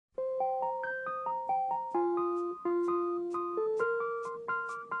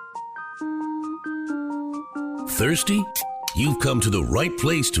Thirsty? You've come to the right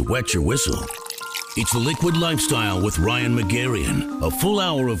place to wet your whistle. It's the Liquid Lifestyle with Ryan McGarian, a full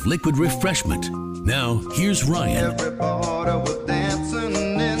hour of liquid refreshment. Now, here's Ryan. Everybody was dancing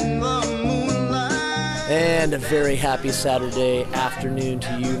in the moonlight. And a very happy Saturday afternoon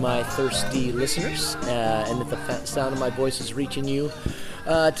to you, my thirsty listeners. And if the sound of my voice is reaching you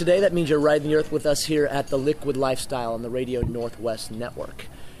today, that means you're riding the earth with us here at the Liquid Lifestyle on the Radio Northwest Network.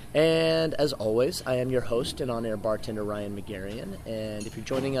 And as always, I am your host and on-air bartender, Ryan McGarian. And if you're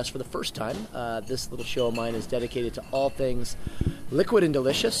joining us for the first time, this little show of mine is dedicated to all things liquid and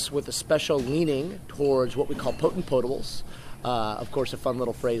delicious, with a special leaning towards what we call potent potables. Of course, a fun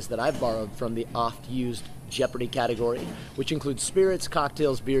little phrase that I've borrowed from the oft-used Jeopardy category, which includes spirits,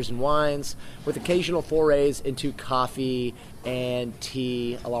 cocktails, beers, and wines, with occasional forays into coffee and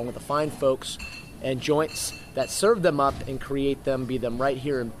tea, along with the fine folks and joints that serve them up and create them, be them right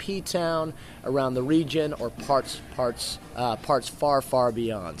here in P-Town, around the region, or parts far, far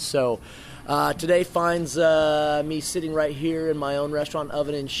beyond. So today finds me sitting right here in my own restaurant,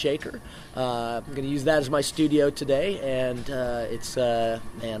 Oven and Shaker. I'm going to use that as my studio today, and it's,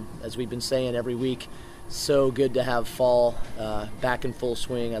 man, as we've been saying every week, so good to have fall back in full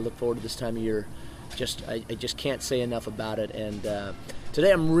swing. I look forward to this time of year. I just can't say enough about it, and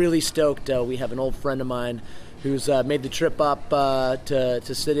today I'm really stoked. We have an old friend of mine who's made the trip up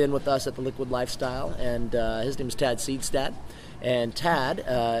to sit in with us at the Liquid Lifestyle, and his name is Tad Seestadt. And Tad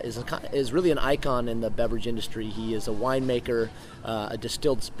is really an icon in the beverage industry. He is a winemaker, a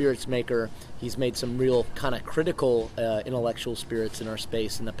distilled spirits maker. He's made some real kind of critical intellectual spirits in our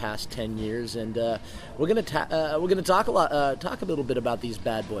space in the past 10 years, and we're gonna talk a little bit about these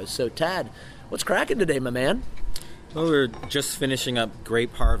bad boys. So Tad, what's cracking today, my man? Well, we're just finishing up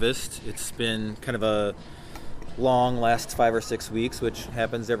grape harvest. It's been kind of a long last 5 or 6 weeks, which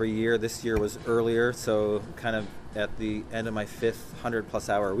happens every year. This year was earlier, so kind of at the end of my fifth 100-plus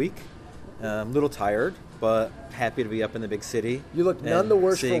hour week. A little tired, but happy to be up in the big city. You look none the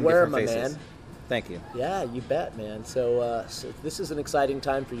worse for wear, my man. Thank you. Yeah, you bet, man. So this is an exciting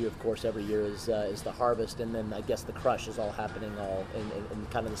time for you, of course. Every year is the harvest, and then I guess the crush is all happening all in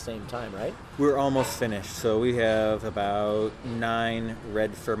kind of the same time, right? We're almost finished. So we have about 9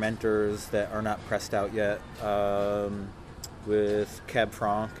 red fermenters that are not pressed out yet, with Cab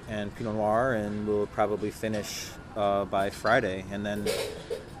Franc and Pinot Noir, and we'll probably finish by Friday. And then,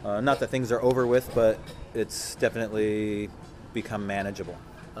 not that things are over with, but it's definitely become manageable.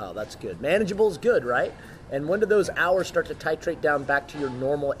 Oh, that's good. Manageable is good, right? And when do those hours start to titrate down back to your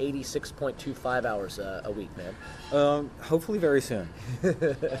normal 86.25 hours a week, man? Hopefully very soon.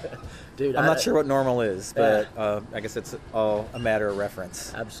 Dude, I'm not sure what normal is, but I guess it's all a matter of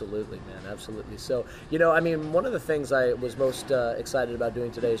reference. Absolutely, man, absolutely. So, one of the things I was most excited about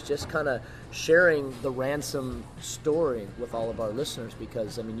doing today is just kind of sharing the Ransom story with all of our listeners,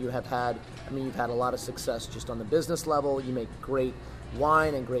 because, you've had a lot of success just on the business level. You make great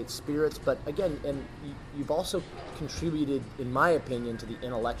wine and great spirits, but again, and you've also contributed, in my opinion, to the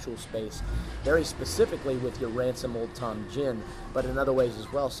intellectual space, very specifically with your Ransom Old Tom Gin, but in other ways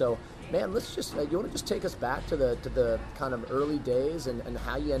as well. So, man, let's just, you want to just take us back to the kind of early days and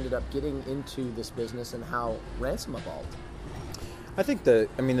how you ended up getting into this business and how Ransom evolved? I think the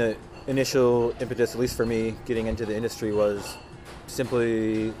initial impetus, at least for me, getting into the industry was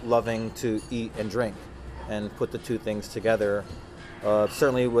simply loving to eat and drink and put the two things together.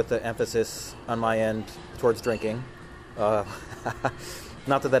 Certainly with the emphasis on my end towards drinking. Not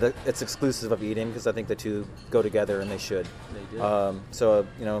that it's exclusive of eating, because I think the two go together, and they should. They do. So,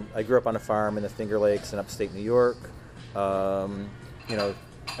 I grew up on a farm in the Finger Lakes in upstate New York. I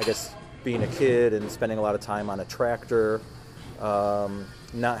guess being a kid and spending a lot of time on a tractor,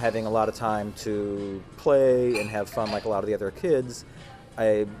 not having a lot of time to play and have fun like a lot of the other kids,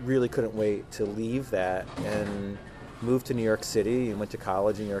 I really couldn't wait to leave that and moved to New York City and went to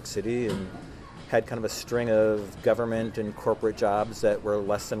college in New York City and had kind of a string of government and corporate jobs that were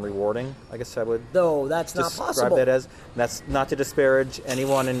less than rewarding, I guess I would that's not describe possible. that as. And that's not to disparage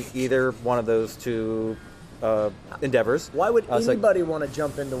anyone in either one of those two endeavors. Why would anybody want to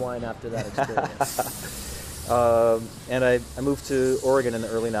jump into wine after that experience? And I moved to Oregon in the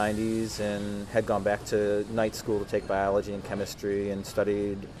early 90s and had gone back to night school to take biology and chemistry and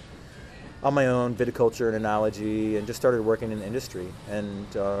studied on my own viticulture and enology, and just started working in the industry, and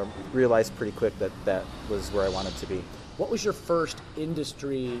realized pretty quick that was where I wanted to be. What was your first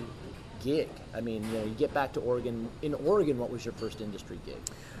industry gig? You get back to Oregon. In Oregon, what was your first industry gig?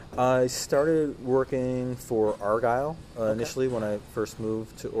 I started working for Argyle initially when I first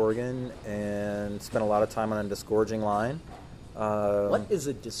moved to Oregon, and spent a lot of time on a disgorging line. What is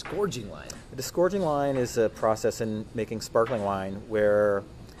a disgorging line? A disgorging line is a process in making sparkling wine where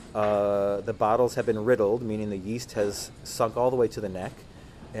the bottles have been riddled, meaning the yeast has sunk all the way to the neck,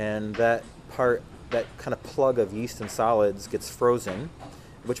 and that kind of plug of yeast and solids gets frozen,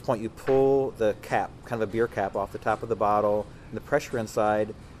 at which point you pull the cap, kind of a beer cap, off the top of the bottle, and the pressure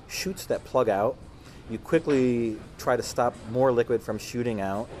inside shoots that plug out. You quickly try to stop more liquid from shooting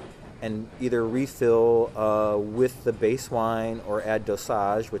out and either refill with the base wine or add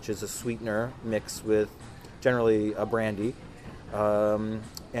dosage, which is a sweetener mixed with generally a brandy, and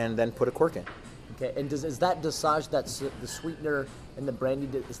then put a cork in. Okay, and is that dosage, that's the sweetener and the brandy,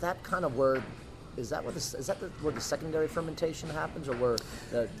 is that kind of where, where the secondary fermentation happens, or where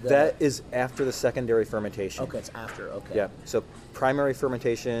That is after the secondary fermentation. Okay, it's after, okay. Yeah, so primary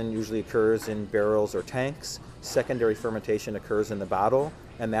fermentation usually occurs in barrels or tanks. Secondary fermentation occurs in the bottle,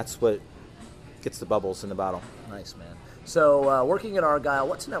 and that's what gets the bubbles in the bottle. Nice, man. So working at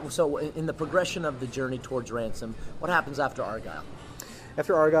Argyle, so in the progression of the journey towards Ransom, what happens after Argyle?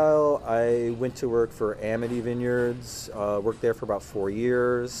 After Argyle, I went to work for Amity Vineyards, worked there for about 4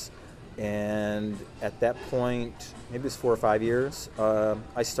 years, and at that point, maybe it was 4 or 5 years,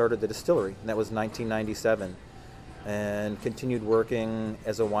 I started the distillery, and that was 1997, and continued working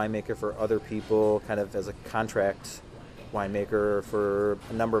as a winemaker for other people, kind of as a contract winemaker for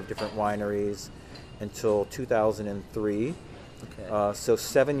a number of different wineries until 2003. Okay. So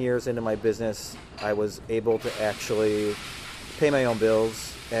 7 years into my business, I was able to actually pay my own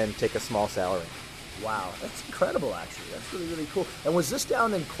bills and take a small salary. Wow, that's incredible, actually. That's really, really cool. And was this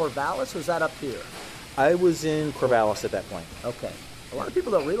down in Corvallis, or was that up here? I was in Corvallis at that point. Okay. A lot of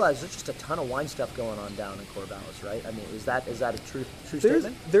people don't realize there's just a ton of wine stuff going on down in Corvallis, right? I mean, is that a true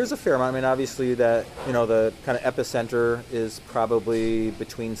statement? There's a fair amount. I mean, obviously that, the kind of epicenter is probably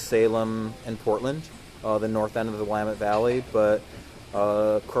between Salem and Portland, the north end of the Willamette Valley, but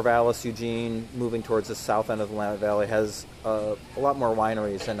Corvallis, Eugene, moving towards the south end of the Willamette Valley has a lot more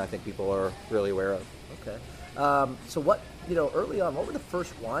wineries than I think people are really aware of. Okay. So what, early on, what were the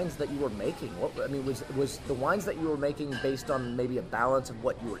first wines that you were making? Was the wines that you were making based on maybe a balance of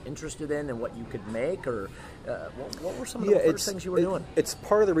what you were interested in and what you could make, or what were some of the first things you were doing? It's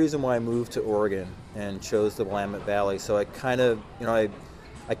part of the reason why I moved to Oregon and chose the Willamette Valley. So I kind of,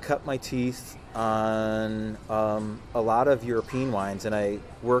 I cut my teeth on a lot of European wines, and I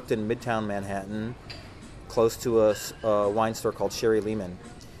worked in Midtown Manhattan, close to a wine store called Sherry Lehman.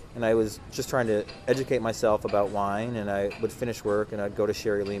 And I was just trying to educate myself about wine, and I would finish work and I'd go to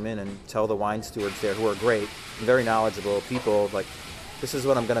Sherry Lehman and tell the wine stewards there, who are great, very knowledgeable people, like, this is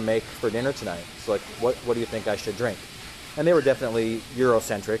what I'm going to make for dinner tonight. So, like, what do you think I should drink? And they were definitely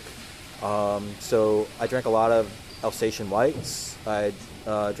Eurocentric. So I drank a lot of Alsatian whites. I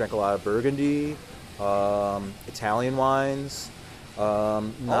drank a lot of Burgundy, Italian wines,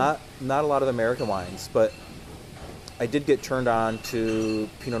 not a lot of American wines, but I did get turned on to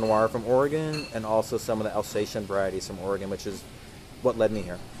Pinot Noir from Oregon and also some of the Alsatian varieties from Oregon, which is what led me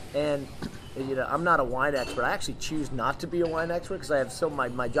here. And, I'm not a wine expert. I actually choose not to be a wine expert because I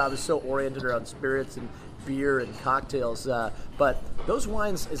have my job is so oriented around spirits and beer and cocktails. But those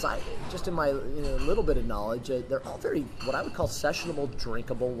wines, just in my little bit of knowledge, they're all very, what I would call sessionable,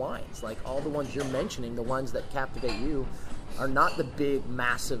 drinkable wines. Like all the ones you're mentioning, the ones that captivate you, are not the big,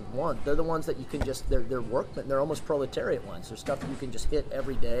 massive ones. They're the ones that you can just, they're workmen, they're almost proletariat ones. They're stuff that you can just hit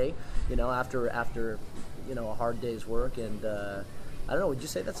every day, after a hard day's work. And I don't know, would you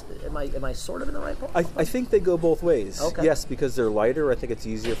say am I sort of in the right ballpark? I think they go both ways. Okay. Yes, because they're lighter. I think it's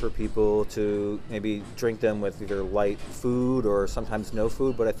easier for people to maybe drink them with either light food or sometimes no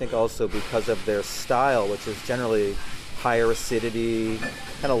food, but I think also because of their style, which is generally higher acidity,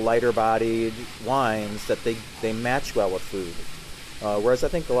 kind of lighter bodied wines, that they match well with food. Whereas I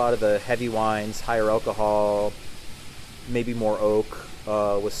think a lot of the heavy wines, higher alcohol, maybe more oak,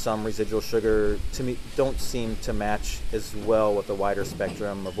 with some residual sugar, to me don't seem to match as well with the wider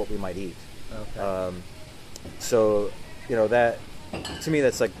spectrum of what we might eat. Okay. So that, to me,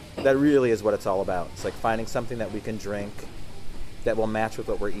 that really is what it's all about. It's like finding something that we can drink that will match with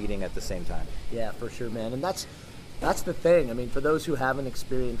what we're eating at the same time. Yeah, for sure, man. And that's the thing. I mean, for those who haven't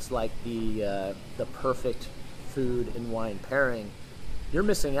experienced like the perfect food and wine pairing, you're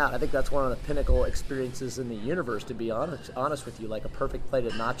missing out. I think that's one of the pinnacle experiences in the universe, to be honest with you, like a perfect plate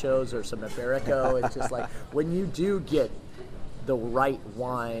of nachos or some Iberico. It's just like when you do get the right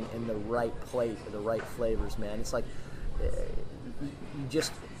wine and the right plate, the right flavors, man, it's like you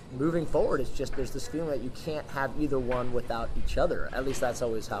just moving forward. It's just there's this feeling that you can't have either one without each other. At least that's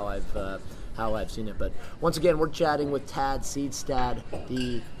always how I've seen it. But once again, we're chatting with Tad Seestadt,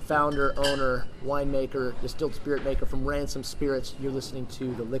 the founder, owner, winemaker, distilled spirit maker from Ransom Spirits. You're listening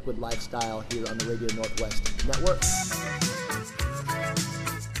to The Liquid Lifestyle here on the Radio Northwest Network.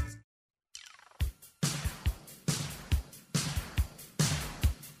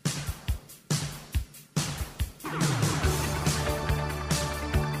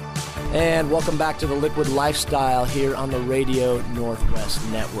 And welcome back to the Liquid Lifestyle here on the Radio Northwest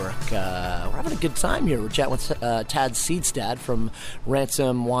Network. We're having a good time here. We're chatting with Tad Seestadt from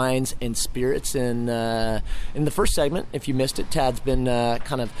Ransom Wines and Spirits. And in the first segment, if you missed it, Tad's been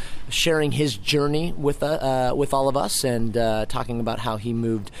kind of sharing his journey with all of us and talking about how he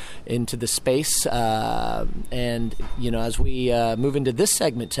moved into the space. And, you know, as we move into this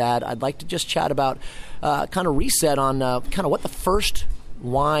segment, Tad, I'd like to just chat about kind of reset on kind of what the first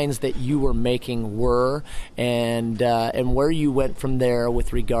wines that you were making were, and where you went from there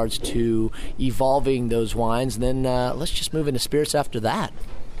with regards to evolving those wines. And then let's just move into spirits after that.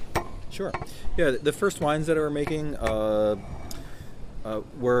 Sure. Yeah, the first wines that I were making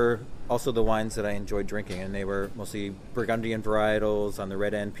were also the wines that I enjoyed drinking, and they were mostly Burgundian varietals on the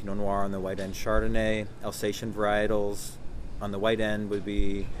red end, Pinot Noir on the white end, Chardonnay, Alsatian varietals on the white end would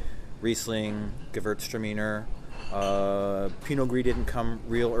be Riesling, Gewürztraminer. Pinot Gris didn't come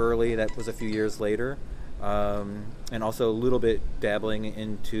real early. That was a few years later. And also a little bit dabbling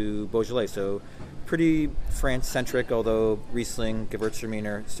into Beaujolais. So pretty France-centric, although Riesling,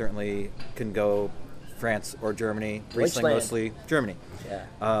 Gewürztraminer certainly can go France or Germany. Riesling mostly Germany.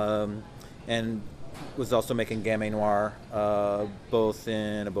 Yeah. And was also making Gamay Noir, both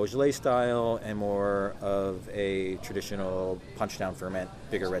in a Beaujolais style and more of a traditional punch-down ferment,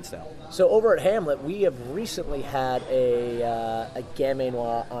 bigger red style. So over at Hamlet, we have recently had a Gamay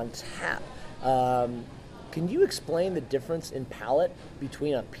Noir on tap. Can you explain the difference in palate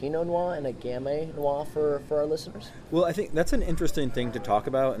between a Pinot Noir and a Gamay Noir for our listeners? Well, I think that's an interesting thing to talk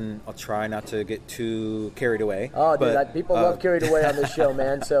about, and I'll try not to get too carried away. Oh, dude, people love carried away on this show,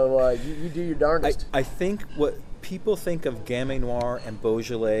 man, so you do your darndest. I think what people think of Gamay Noir and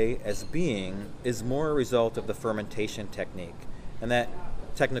Beaujolais as being is more a result of the fermentation technique, and that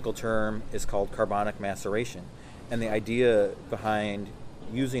technical term is called carbonic maceration. And the idea behind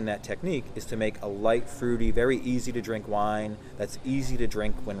using that technique is to make a light, fruity, very easy to drink wine that's easy to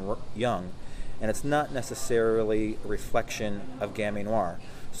drink when young. And it's not necessarily a reflection of Gamay Noir.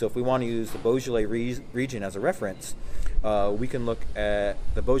 So if we want to use the Beaujolais region as a reference, we can look at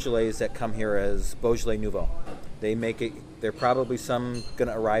the Beaujolais that come here as Beaujolais Nouveau. They make it, there are probably some going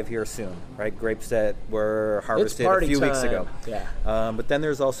to arrive here soon, right? Grapes that were harvested a few weeks ago. Yeah. But then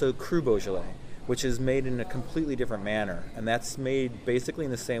there's also Cru Beaujolais, which is made in a completely different manner. And that's made basically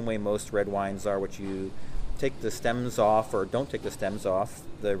in the same way most red wines are, which you take the stems off or don't take the stems off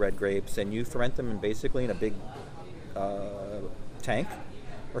the red grapes, and you ferment them basically in a big tank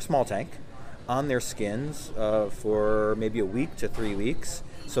or small tank on their skins for maybe a week to 3 weeks.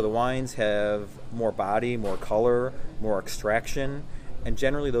 So the wines have more body, more color, more extraction, and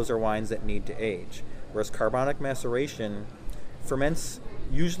generally those are wines that need to age. Whereas carbonic maceration ferments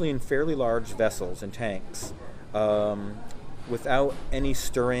usually in fairly large vessels and tanks without any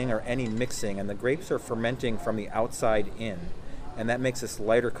stirring or any mixing, and the grapes are fermenting from the outside in, and that makes this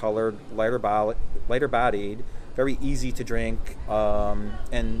lighter colored, lighter bodied, very easy to drink,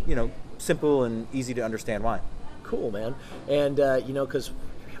 and simple and easy to understand wine. Cool, man. And because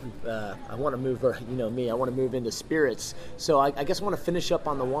I want to move, I want to move into spirits. So I guess I want to finish up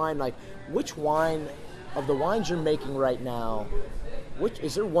on the wine. Like, which wine of the wines you're making right now,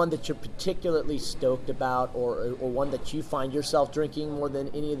 is there one that you're particularly stoked about, or one that you find yourself drinking more than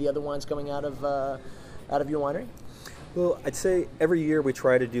any of the other wines coming out of your winery? Well, I'd say every year we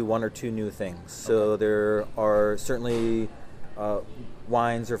try to do one or two new things. So there are certainly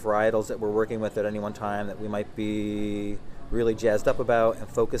wines or varietals that we're working with at any one time that we might be really jazzed up about and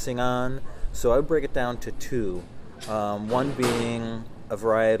focusing on. So I would break it down to two. One being a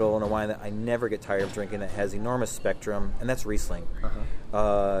varietal and a wine that I never get tired of drinking that has enormous spectrum, and that's Riesling.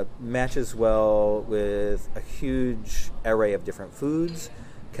 Matches well with a huge array of different foods,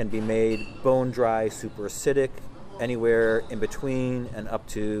 can be made bone dry, super acidic, anywhere in between and up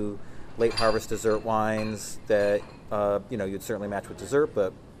to late harvest dessert wines that you'd certainly match with dessert,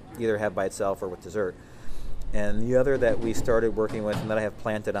 but either have by itself or with dessert. And the other that we started working with and that I have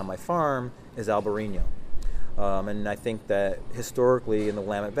planted on my farm is Albarino. And I think that historically in the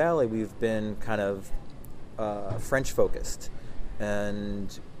Willamette Valley we've been kind of French-focused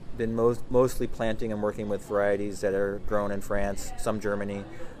and been mostly planting and working with varieties that are grown in France, some Germany.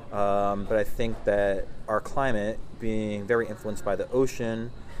 But I think that our climate, being very influenced by the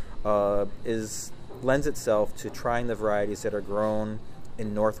ocean, lends itself to trying the varieties that are grown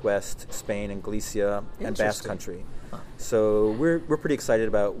in northwest Spain and Galicia and Basque Interesting. Country. So we're pretty excited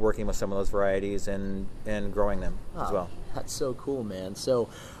about working with some of those varieties and growing them as well. That's so cool, man. So,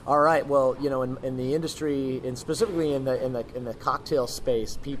 all right. Well, in the industry, and specifically in the cocktail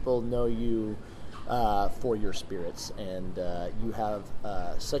space, people know you for your spirits, and you have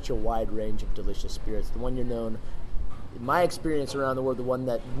such a wide range of delicious spirits. The one you're known, in my experience around the world, the one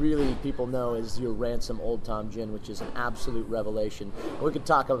that really people know is your Ransom Old Tom Gin, which is an absolute revelation. We could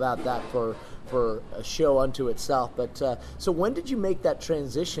talk about that for a show unto itself. But so when did you make that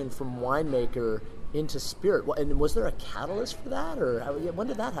transition from winemaker into spirit? And was there a catalyst for that, or when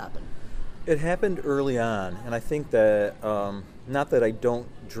did that happen? It happened early on, and I think that, not that I don't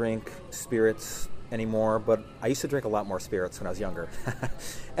drink spirits anymore, but I used to drink a lot more spirits when I was younger.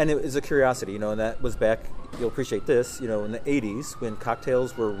 And it was a curiosity, and that was back, you'll appreciate this, in the 80s when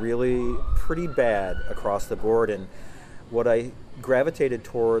cocktails were really pretty bad across the board, and what I gravitated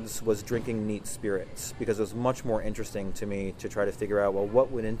towards was drinking neat spirits, because it was much more interesting to me to try to figure out, well,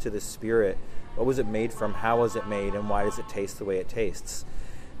 what went into this spirit? What was it made from? How was it made? And why does it taste the way it tastes?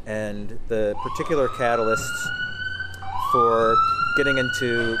 And the particular catalyst for getting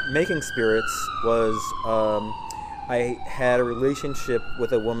into making spirits was I had a relationship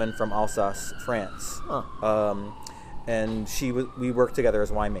with a woman from Alsace, France. And we worked together as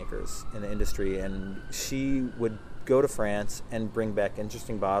winemakers in the industry, and she would go to France and bring back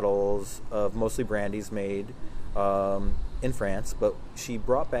interesting bottles of mostly brandies made in France, but she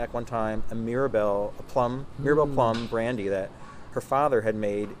brought back one time a Mirabelle plum brandy that her father had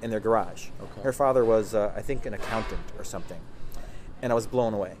made in their garage. Okay. Her father was, I think, an accountant or something. And I was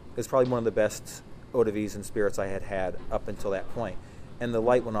blown away. It was probably one of the best eau de vie and spirits I had had up until that point. And the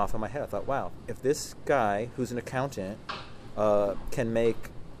light went off in my head. I thought, wow, if this guy who's an accountant can make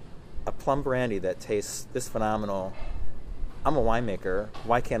a plum brandy that tastes this phenomenal, I'm a winemaker,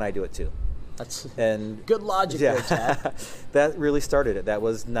 why can't I do it too? That's and good logic there, Tad. That really started it. That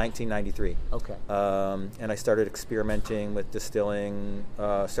was 1993. Okay. And I started experimenting with distilling,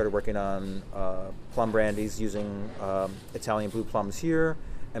 started working on plum brandies using Italian blue plums here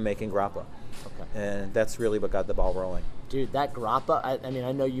and making grappa. Okay. And that's really what got the ball rolling. Dude, that grappa, I mean,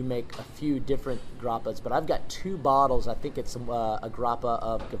 I know you make a few different grappas, but I've got 2 bottles. I think it's a grappa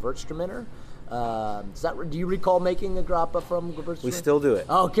of Gewürztraminer. Do you recall making a grappa from Gewürztraminer? We still do it.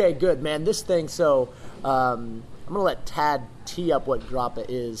 Okay, good, man. This thing, so I'm going to let Tad tee up what grappa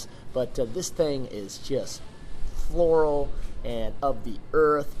is, but this thing is just floral and of the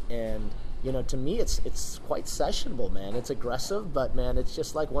earth, and to me, it's quite sessionable, man. It's aggressive, but man, it's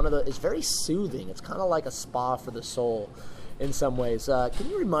just like it's very soothing. It's kind of like a spa for the soul in some ways. Can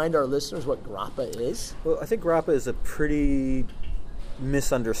you remind our listeners what grappa is? Well, I think grappa is a pretty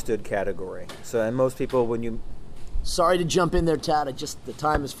misunderstood category. So, and most people, Sorry to jump in there, Tad. The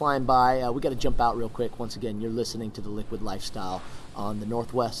time is flying by. We got to jump out real quick. Once again, you're listening to The Liquid Lifestyle on the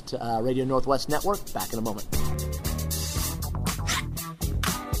Northwest Radio Northwest Network. Back in a moment.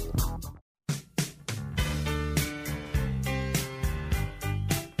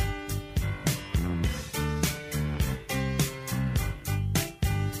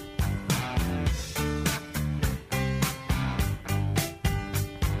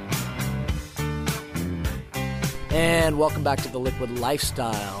 And welcome back to The Liquid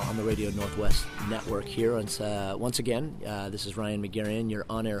Lifestyle on the Radio Northwest Network here. And once again, this is Ryan McGarrian, your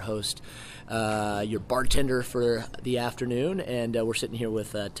on-air host, your bartender for the afternoon. And we're sitting here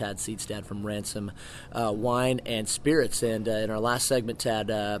with Tad Seestadt from Ransom Wine and Spirits. And in our last segment, Tad,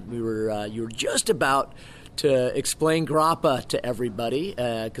 you were just about to explain grappa to everybody,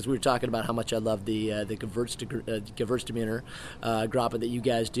 because we were talking about how much I love the Gewürztraminer grappa that you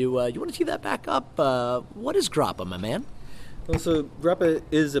guys do. You want to tee that back up? What is grappa, my man? Well, so grappa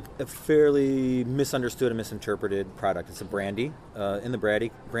is a fairly misunderstood and misinterpreted product. It's a brandy in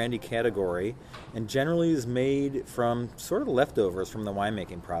the brandy category, and generally is made from sort of leftovers from the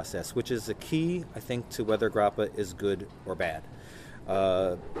winemaking process, which is the key, I think, to whether grappa is good or bad.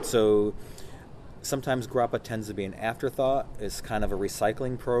 So sometimes grappa tends to be an afterthought. It's kind of a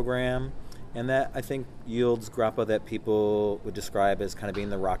recycling program, and that, I think, yields grappa that people would describe as kind of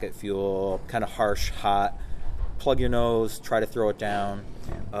being the rocket fuel, kind of harsh, hot, plug your nose, try to throw it down,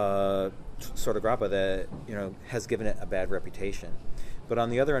 sort of grappa that, has given it a bad reputation. But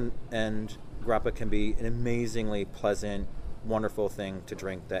on the other end, grappa can be an amazingly pleasant, wonderful thing to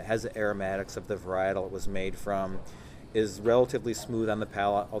drink that has the aromatics of the varietal it was made from, is relatively smooth on the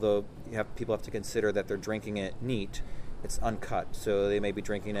palate, although people have to consider that they're drinking it neat. It's uncut, so they may be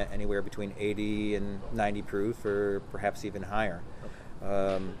drinking it anywhere between 80 and 90 proof, or perhaps even higher.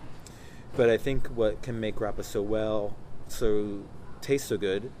 Okay. But I think what can make grappa so tastes so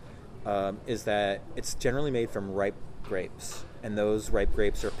good is that it's generally made from ripe grapes. And those ripe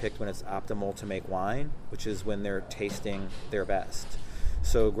grapes are picked when it's optimal to make wine, which is when they're tasting their best.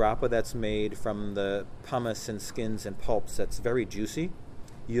 So grappa that's made from the pomace and skins and pulps that's very juicy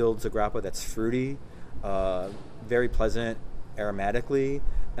yields a grappa that's fruity, very pleasant aromatically,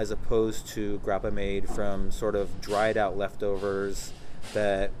 as opposed to grappa made from sort of dried out leftovers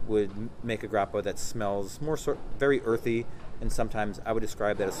that would make a grappa that smells more very earthy, and sometimes I would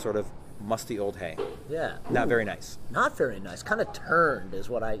describe that as sort of musty old hay. Yeah. Not very nice. Not very nice. Kind of turned is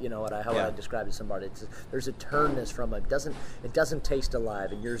what I describe to somebody. There's a turnness from it. It doesn't taste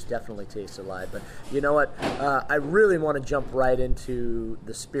alive, and yours definitely tastes alive. But you know what? I really want to jump right into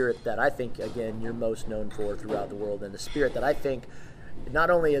the spirit that I think, again, you're most known for throughout the world, and the spirit that I think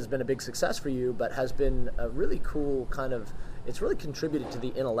not only has been a big success for you, but has been a really cool kind of, it's really contributed to the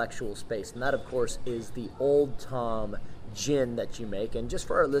intellectual space, and that, of course, is the Old Tom gin that you make. And just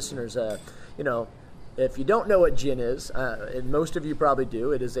for our listeners, if you don't know what gin is, and most of you probably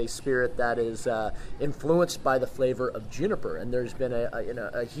do, it is a spirit that is influenced by the flavor of juniper. And there's been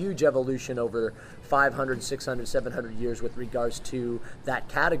a huge evolution over 500, 600, 700 years with regards to that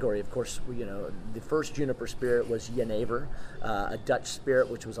category. Of course, the first juniper spirit was Jenever, a Dutch spirit,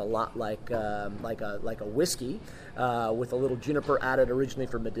 which was a lot like a whiskey, with a little juniper added originally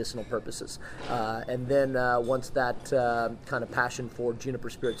for medicinal purposes. And then once that kind of passion for juniper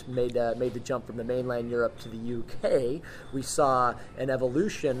spirits made the jump from the mainland Europe to the UK, we saw an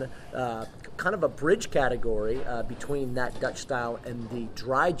evolution, kind of a bridge category between that Dutch style and the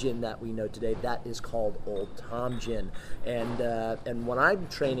dry gin that we know today. That is called Old Tom gin. And when I'm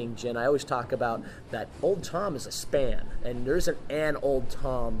training gin, I always talk about that Old Tom is a span, and there isn't an Old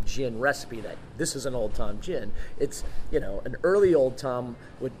Tom gin recipe that this is an Old Tom gin. It's, an early Old Tom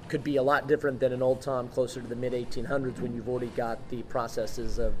could be a lot different than an Old Tom closer to the mid-1800s when you've already got the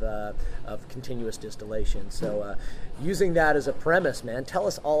processes of continuous distillation. So using that as a premise, man, tell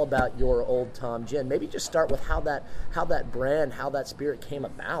us all about your Old Tom gin. Maybe just start with how that brand, how that spirit came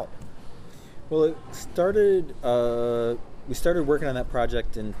about. Well, it started. We started working on that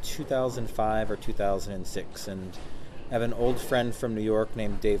project in 2005 or 2006, and I have an old friend from New York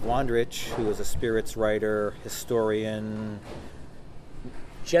named Dave Wondrich, who is a spirits writer, historian,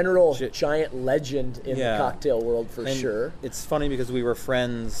 giant legend in the cocktail world for sure. It's funny because we were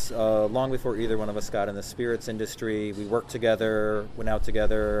friends long before either one of us got in the spirits industry. We worked together, went out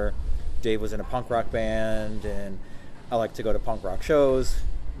together. Dave was in a punk rock band, and I like to go to punk rock shows.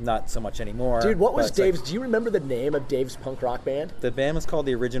 Not so much anymore. Dude, what was Dave's? Do you remember the name of Dave's punk rock band? The band was called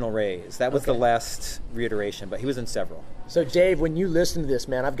the Original Rays. That was the last reiteration, but he was in several. So, Dave, when you listen to this,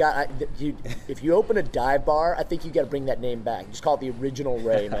 man, if you open a dive bar, I think you got to bring that name back. Just call it the Original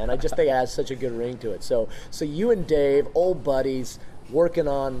Ray, man. I just think it has such a good ring to it. So you and Dave, old buddies, working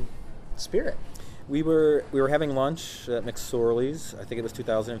on Spirit. We were having lunch at McSorley's. I think it was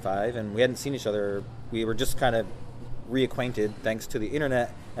 2005, and we hadn't seen each other. We were just kind of reacquainted thanks to the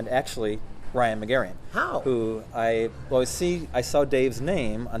internet, and actually Ryan McGarrian. How? Who I saw Dave's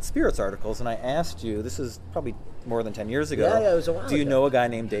name on spirits articles, and I asked you, this is probably more than 10 years ago. Yeah, it was a while Do you ago. know a guy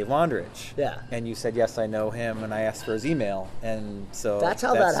named Dave Wondrich? Yeah. And you said, yes, I know him, and I asked for his email, and so that's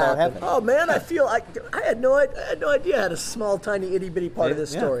how that happened. Oh man, I feel I had no idea I had a small, tiny, itty bitty part of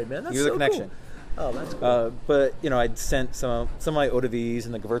this story, man. That's You're so the connection. Cool. Oh, that's cool. But I'd sent some of my eau de vies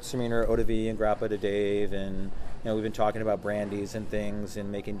and the Gewürztraminer eau de vie and grappa to Dave, and we've been talking about brandies and things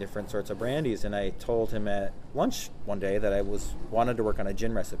and making different sorts of brandies. And I told him at lunch one day that I wanted to work on a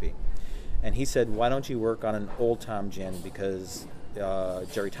gin recipe, and he said, "Why don't you work on an Old Tom gin? Because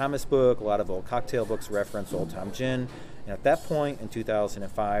Jerry Thomas book, a lot of old cocktail books reference Old Tom gin." And at that point in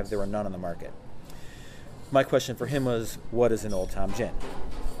 2005, there were none on the market. My question for him was, "What is an Old Tom gin?"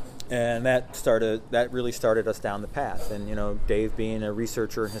 And that really started us down the path. And Dave, being a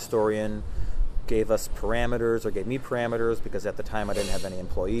researcher and historian, gave me parameters because at the time I didn't have any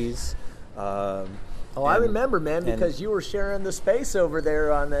employees. I remember, man, because you were sharing the space over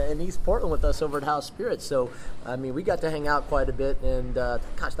there in East Portland with us over at House Spirits. So, I mean, we got to hang out quite a bit, and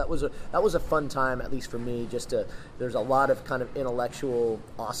gosh, that was a fun time, at least for me. There's a lot of kind of intellectual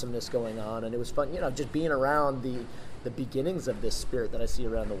awesomeness going on, and it was fun, just being around the beginnings of this spirit that I see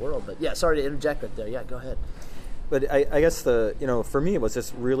around the world. But yeah, sorry to interject right there. Yeah, go ahead. But I guess for me, it was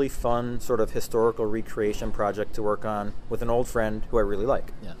this really fun sort of historical recreation project to work on with an old friend who I really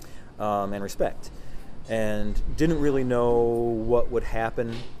like, and respect, and didn't really know what would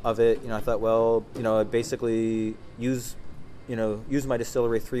happen of it. I thought, well, I'd basically use my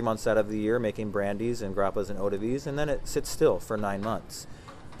distillery 3 months out of the year making brandies and grappas and eau de vies, and then it sits still for 9 months.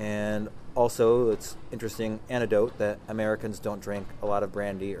 And also, it's interesting anecdote that Americans don't drink a lot of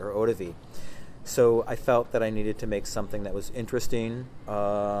brandy or eau de vie. So I felt that I needed to make something that was interesting,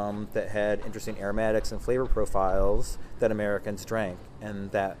 that had interesting aromatics and flavor profiles that Americans drank, and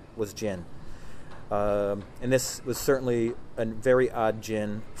that was gin. And this was certainly a very odd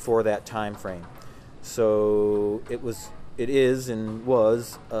gin for that time frame. So it is and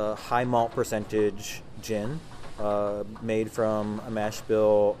was a high malt percentage gin, made from a mash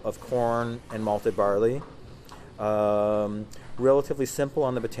bill of corn and malted barley. Relatively simple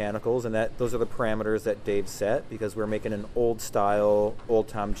on the botanicals, and those are the parameters that Dave set, because we're making an old style, old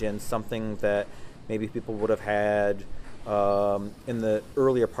time gin, something that maybe people would have had in the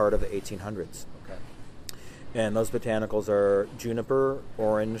earlier part of the 1800s. Okay. And those botanicals are juniper,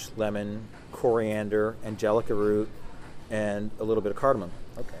 orange, lemon, coriander, angelica root, and a little bit of cardamom.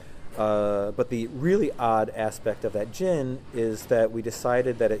 Okay. But the really odd aspect of that gin is that we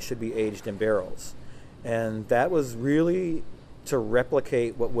decided that it should be aged in barrels. And that was really to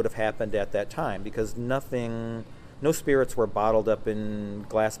replicate what would have happened at that time, because no spirits were bottled up in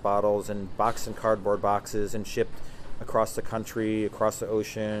glass bottles and boxed in cardboard boxes and shipped across the country, across the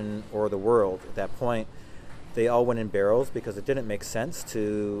ocean, or the world. At that point, they all went in barrels because it didn't make sense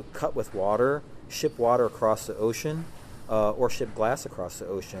to cut with water, ship water across the ocean, or ship glass across the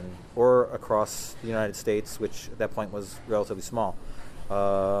ocean, or across the United States, which at that point was relatively small.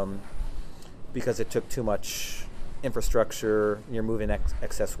 Because it took too much infrastructure, you're moving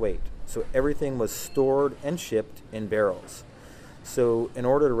excess weight. So everything was stored and shipped in barrels. So in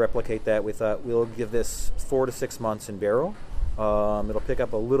order to replicate that, we thought we'll give this 4 to 6 months in barrel. It'll pick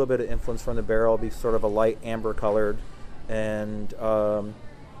up a little bit of influence from the barrel, be sort of a light amber colored, and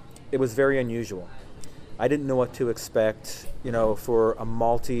it was very unusual. I didn't know what to expect, for a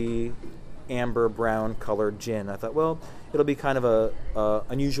malty, amber brown colored gin. I thought, well, it'll be kind of a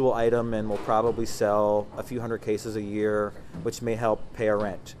unusual item, and we'll probably sell a few hundred cases a year, which may help pay our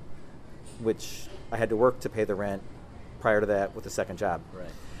rent, which I had to work to pay the rent prior to that with a second job.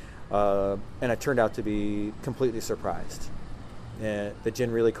 Right. And I turned out to be completely surprised. The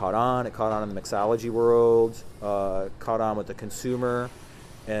gin really caught on. It caught on in the mixology world, caught on with the consumer,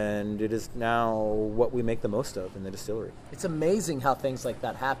 and it is now what we make the most of in the distillery. It's amazing how things like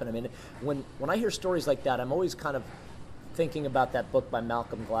that happen. I mean, when I hear stories like that, I'm always kind of thinking about that book by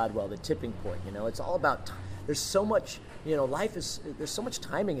Malcolm Gladwell, The Tipping Point. It's all about there's so much, there's so much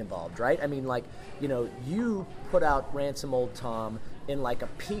timing involved, right? I mean, you put out Ransom Old Tom in like a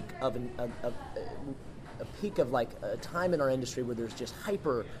peak of a time in our industry where there's just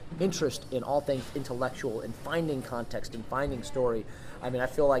hyper interest in all things intellectual and finding context and finding story. I mean, I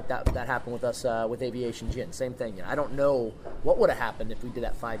feel like that happened with us with Aviation Gin. Same thing. I don't know what would have happened if we did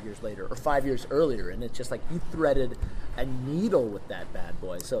that 5 years later or 5 years earlier. And it's just like you threaded a needle with that bad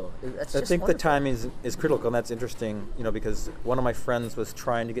boy. So that's just I think wonderful. the timing is critical, and that's interesting, because one of my friends was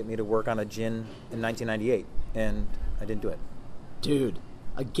trying to get me to work on a gin in 1998, and I didn't do it. Dude.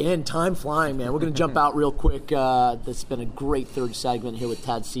 Again, time flying, man. We're going to jump out real quick. This has been a great third segment here with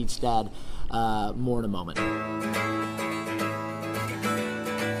Tad Seestadt. More in a moment.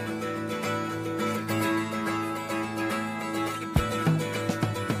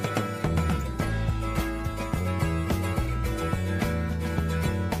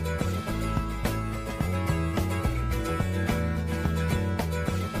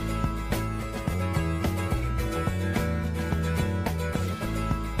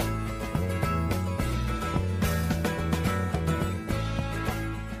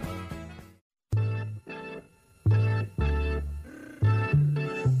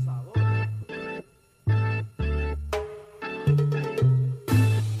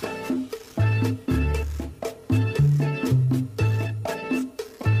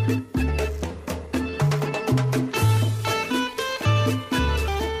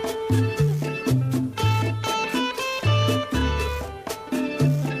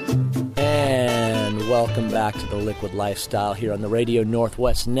 Welcome back to the Liquid Lifestyle here on the Radio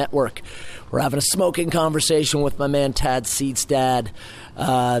Northwest Network. We're having a smoking conversation with my man Tad Seestadt,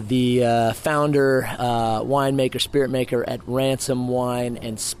 the founder, winemaker, spirit maker at Ransom Wine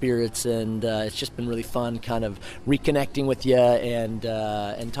and Spirits, and it's just been really fun kind of reconnecting with you and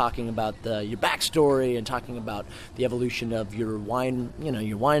talking about your backstory and talking about the evolution of your wine,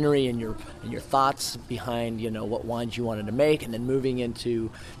 your winery and your thoughts behind what wines you wanted to make, and then moving into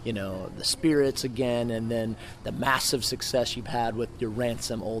the spirits again, and then the massive success you've had with your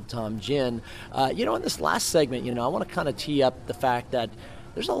Ransom Old Tom Gin. In this last segment, I want to kind of tee up the fact that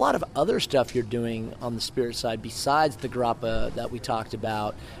there's a lot of other stuff you're doing on the spirit side besides the grappa that we talked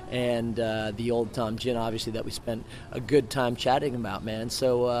about and the Old Tom Gin, obviously, that we spent a good time chatting about, man.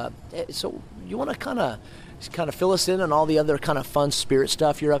 So you want to kind of fill us in on all the other kind of fun spirit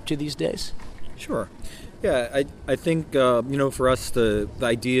stuff you're up to these days? Sure. Yeah, I think, for us, the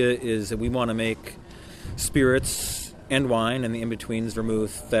idea is that we want to make spirits and wine and the in-betweens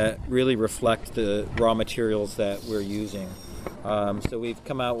vermouth that really reflect the raw materials that we're using. So we've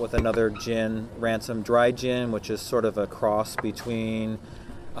come out with another gin, Ransom Dry Gin, which is sort of a cross between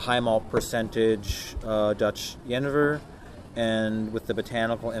a high malt percentage Dutch Jenever and with the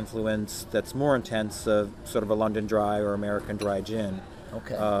botanical influence that's more intense of sort of a London Dry or American Dry Gin.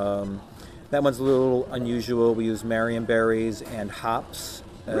 Okay. That one's a little unusual. We use Marionberries and hops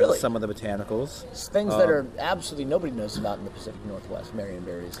as Really? some of the botanicals. It's things that are absolutely nobody knows about in the Pacific Northwest,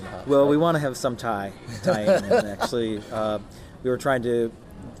 Marionberries and hops. Well, right? we want to have some tie in. And actually, we were trying to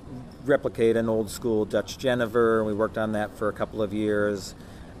replicate an old school Dutch Jenever. We worked on that for a couple of years.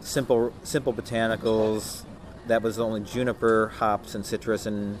 Simple botanicals. That was only juniper, hops, and citrus,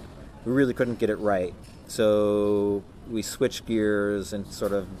 and we really couldn't get it right. So we switched gears and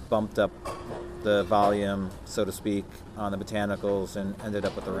sort of bumped up the volume, so to speak, on the botanicals and ended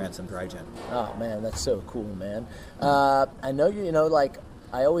up with the Ransom Dry Gin. Oh, man, that's so cool, man. I know like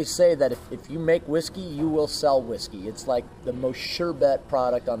I always say that if you make whiskey, you will sell whiskey. It's like the most sure bet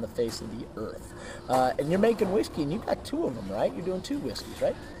product on the face of the earth. And you're making whiskey, and you've got 2 of them, right? You're doing 2 whiskeys,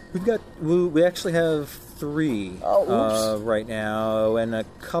 right? We actually have 3 right now, and a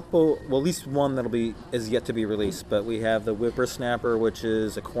couple. Well, at least one is yet to be released. But we have the Whippersnapper, which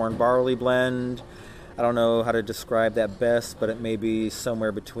is a corn barley blend. I don't know how to describe that best, but it may be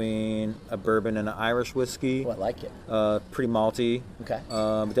somewhere between a bourbon and an Irish whiskey. Oh, I like it. Pretty malty. Okay.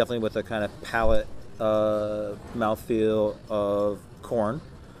 Definitely with a kind of palate mouthfeel of corn.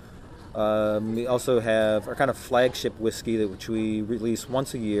 We also have our kind of flagship whiskey which we release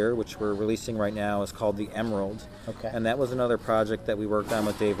once a year, which we're releasing right now, is called the Emerald. Okay. And that was another project that we worked on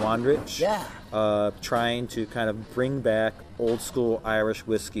with Dave Wandrich. Yeah. Trying to kind of bring back old school Irish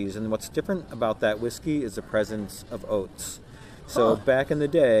whiskeys. And what's different about that whiskey is the presence of oats. So back in the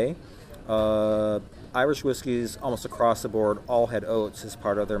day, Irish whiskeys almost across the board all had oats as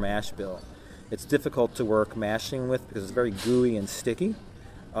part of their mash bill. It's difficult to work mashing with because it's very gooey and sticky.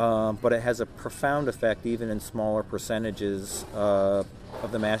 But it has a profound effect, even in smaller percentages of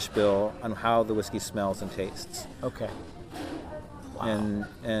the mash bill, on how the whiskey smells and tastes. Okay. Wow.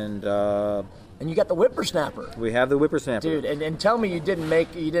 And you got the Whippersnapper. We have the Whippersnapper, dude. And tell me you didn't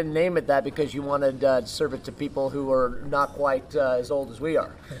name it that because you wanted to serve it to people who are not quite as old as we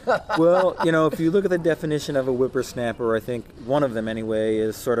are. Well, if you look at the definition of a Whippersnapper, I think one of them anyway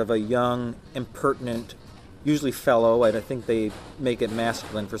is sort of a young, impertinent, usually fellow. I think they make it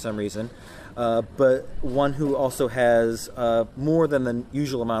masculine for some reason, but one who also has more than the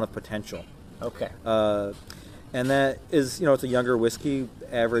usual amount of potential. Okay. And that is, it's a younger whiskey.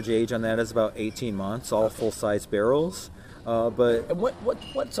 Average age on that is about 18 months, all full-size barrels. But and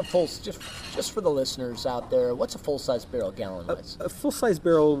what's a full, just for the listeners out there, what's a full-size barrel gallon-wise? A full-size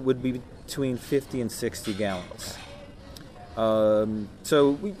barrel would be between 50 and 60 gallons.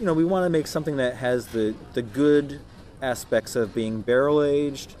 So we want to make something that has the good aspects of being barrel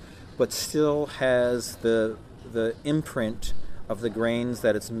aged, but still has the imprint of the grains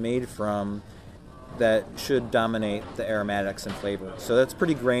that it's made from that should dominate the aromatics and flavor. So that's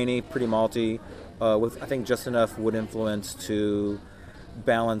pretty grainy, pretty malty, with I think just enough wood influence to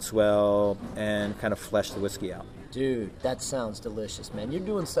balance well and kind of flesh the whiskey out. Dude, that sounds delicious, man. You're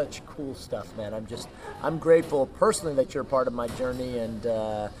doing such cool stuff, man. I'm grateful personally that you're a part of my journey, and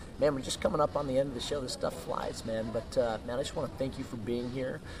man, we're just coming up on the end of the show. This stuff flies, man. But man, I just want to thank you for being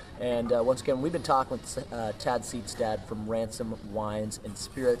here. And once again, we've been talking with Tad Seestadt from Ransom Wines and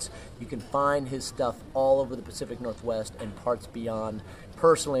Spirits. You can find his stuff all over the Pacific Northwest and parts beyond.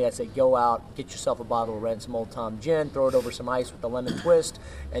 Personally, I say go out, get yourself a bottle of Ransom Old Tom Gin, throw it over some ice with a lemon twist,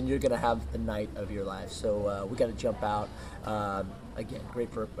 and you're going to have the night of your life. So we got to jump out. Again,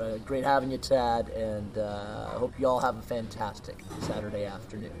 great having you, Tad, and I hope you all have a fantastic Saturday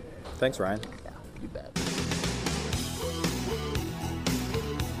afternoon. Thanks, Ryan. Yeah, you bet.